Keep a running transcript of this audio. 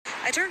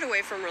I turned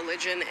away from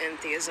religion and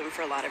theism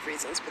for a lot of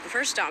reasons, but the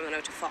first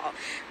domino to fall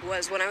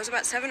was when I was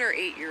about 7 or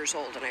 8 years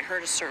old and I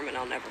heard a sermon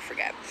I'll never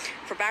forget.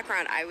 For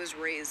background, I was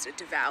raised a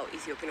devout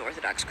Ethiopian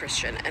Orthodox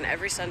Christian, and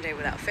every Sunday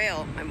without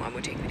fail, my mom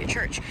would take me to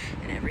church.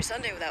 And every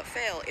Sunday without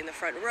fail, in the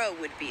front row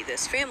would be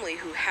this family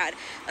who had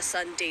a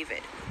son,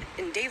 David.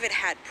 And David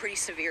had pretty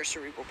severe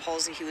cerebral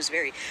palsy. He was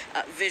very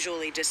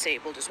visually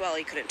disabled as well.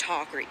 He couldn't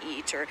talk or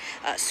eat or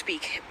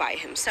speak by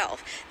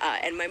himself.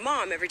 And my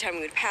mom, every time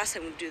we would pass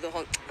him, would do the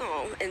whole,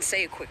 oh, and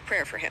say a quick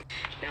prayer for him.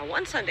 Now,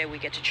 one Sunday we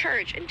get to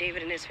church and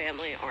David and his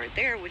family aren't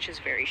there, which is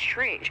very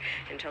strange,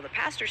 until the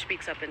pastor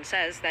speaks up and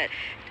says that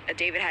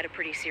David had a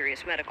pretty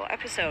serious medical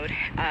episode,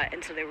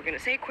 and so they were going to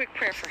say a quick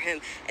prayer for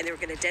him, and they were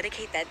going to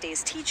dedicate that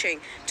day's teaching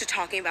to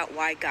talking about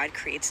why God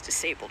creates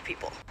disabled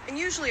people. And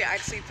usually I'd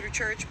sleep through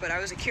church, but I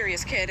was a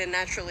curious kid, and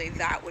naturally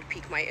that would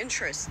pique my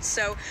interest.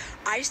 So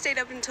I stayed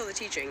up until the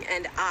teaching,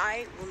 and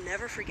I will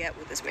never forget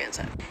what this man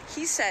said.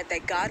 He said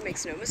that God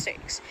makes no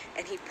mistakes,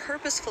 and he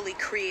purposefully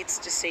creates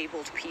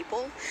disabled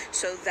people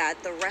so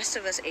that the rest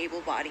of us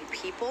able-bodied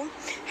people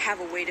have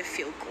a way to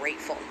feel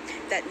grateful.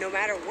 That no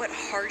matter what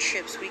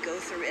hardships we go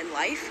through in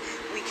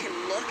life, we can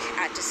look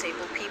at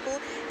disabled people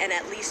and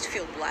at least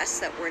feel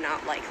blessed that we're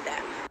not like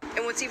them.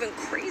 And what's even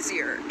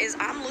crazier is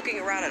I'm looking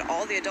around at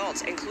all the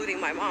adults,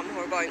 including my mom, who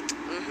are going,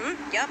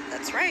 yep,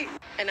 that's right.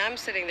 And I'm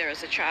sitting there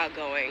as a child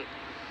going,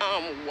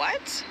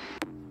 what?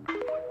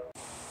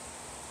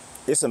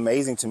 It's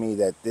amazing to me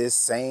that this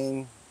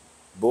same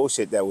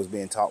bullshit that was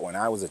being taught when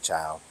I was a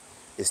child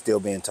is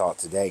still being taught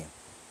today.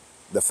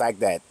 The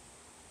fact that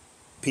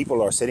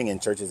people are sitting in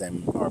churches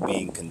and are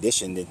being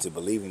conditioned into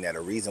believing that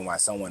a reason why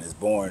someone is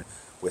born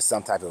with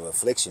some type of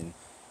affliction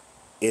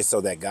is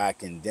so that God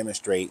can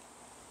demonstrate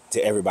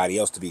to everybody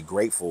else to be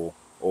grateful,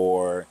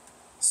 or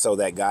so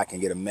that God can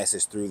get a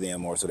message through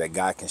them, or so that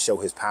God can show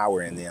his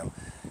power in them,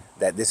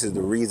 that this is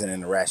the reason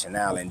and the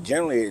rationale. And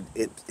generally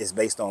it's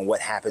based on what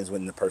happens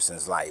within the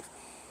person's life.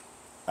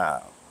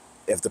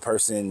 If the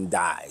person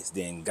dies,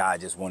 then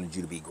God just wanted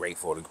you to be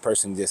grateful. If the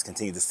person just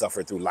continued to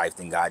suffer through life,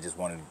 then God just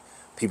wanted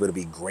people to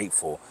be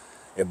grateful.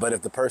 But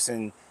if the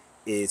person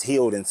is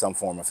healed in some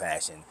form or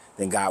fashion,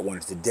 then God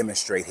wanted to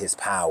demonstrate his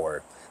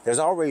power. There's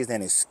always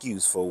an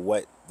excuse for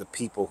what the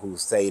people who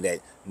say that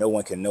no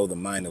one can know the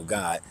mind of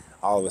God,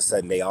 all of a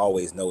sudden they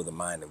always know the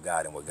mind of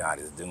God and what God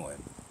is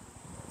doing.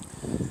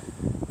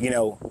 You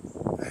know,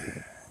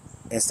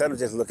 instead of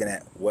just looking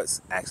at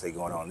what's actually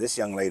going on, this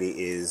young lady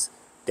is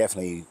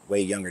definitely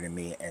way younger than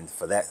me, and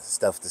for that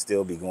stuff to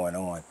still be going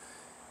on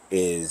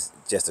is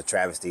just a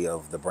travesty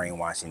of the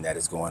brainwashing that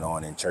is going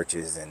on in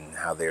churches, and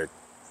how they're,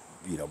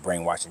 you know,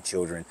 brainwashing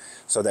children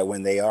so that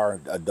when they are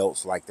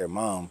adults like their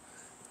mom,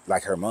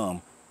 like her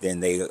mom, then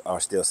they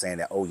are still saying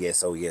that, oh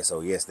yes, oh yes,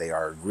 oh yes, they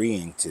are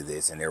agreeing to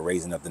this, and they're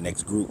raising up the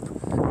next group.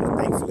 But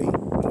thankfully,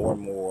 more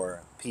and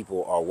more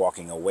people are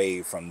walking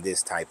away from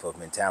this type of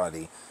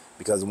mentality,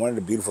 because one of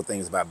the beautiful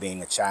things about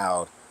being a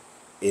child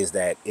is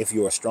that if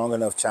you're a strong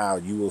enough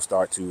child, you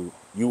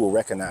will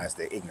recognize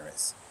the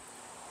ignorance.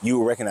 You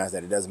will recognize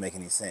that it doesn't make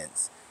any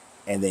sense.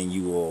 And then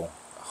you will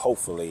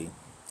hopefully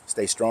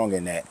stay strong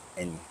in that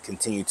and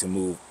continue to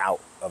move out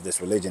of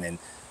this religion. And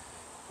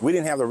we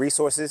didn't have the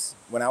resources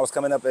when I was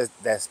coming up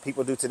as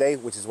people do today,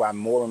 which is why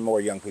more and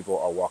more young people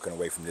are walking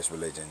away from this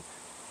religion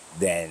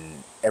than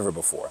ever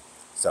before.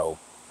 So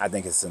I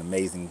think it's an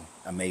amazing,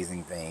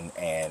 amazing thing.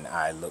 And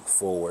I look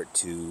forward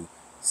to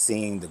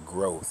seeing the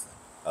growth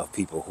of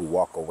people who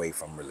walk away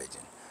from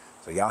religion.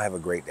 So y'all have a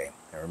great day.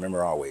 And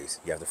remember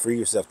always, you have to free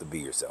yourself to be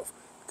yourself,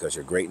 because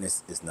your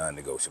greatness is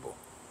non-negotiable.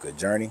 Good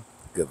journey,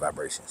 good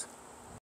vibrations.